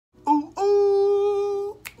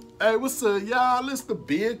Hey, what's up, y'all? It's the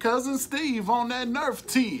big cousin Steve on that Nerf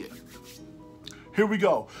tip. Here we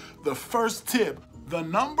go. The first tip, the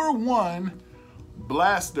 #1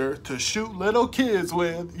 blaster to shoot little kids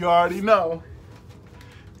with, you already know,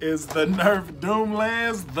 is the Nerf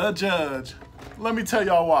Doomlands The Judge. Let me tell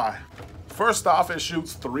y'all why. First off, it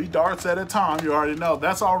shoots 3 darts at a time, you already know.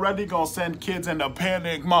 That's already gonna send kids into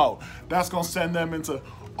panic mode. That's gonna send them into,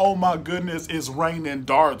 oh my goodness, it's raining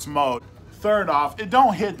darts mode. Third off, it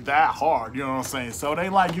don't hit that hard, you know what I'm saying? So it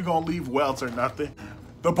ain't like you gonna leave welts or nothing.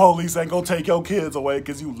 The police ain't gonna take your kids away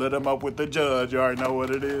because you lit them up with the judge. You already know what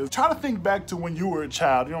it is. Try to think back to when you were a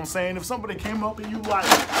child, you know what I'm saying? If somebody came up and you'd be like,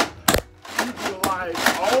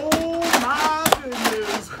 oh my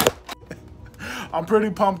goodness. I'm pretty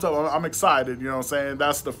pumped up. I'm excited, you know what I'm saying?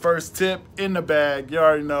 That's the first tip in the bag. You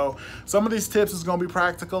already know. Some of these tips is gonna be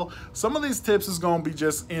practical. Some of these tips is gonna be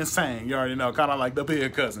just insane. You already know, kind of like the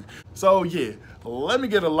big cousin. So yeah, let me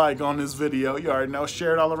get a like on this video. You already know,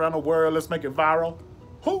 share it all around the world. Let's make it viral.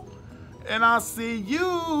 Whoo! And I'll see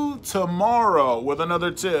you tomorrow with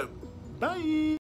another tip. Bye.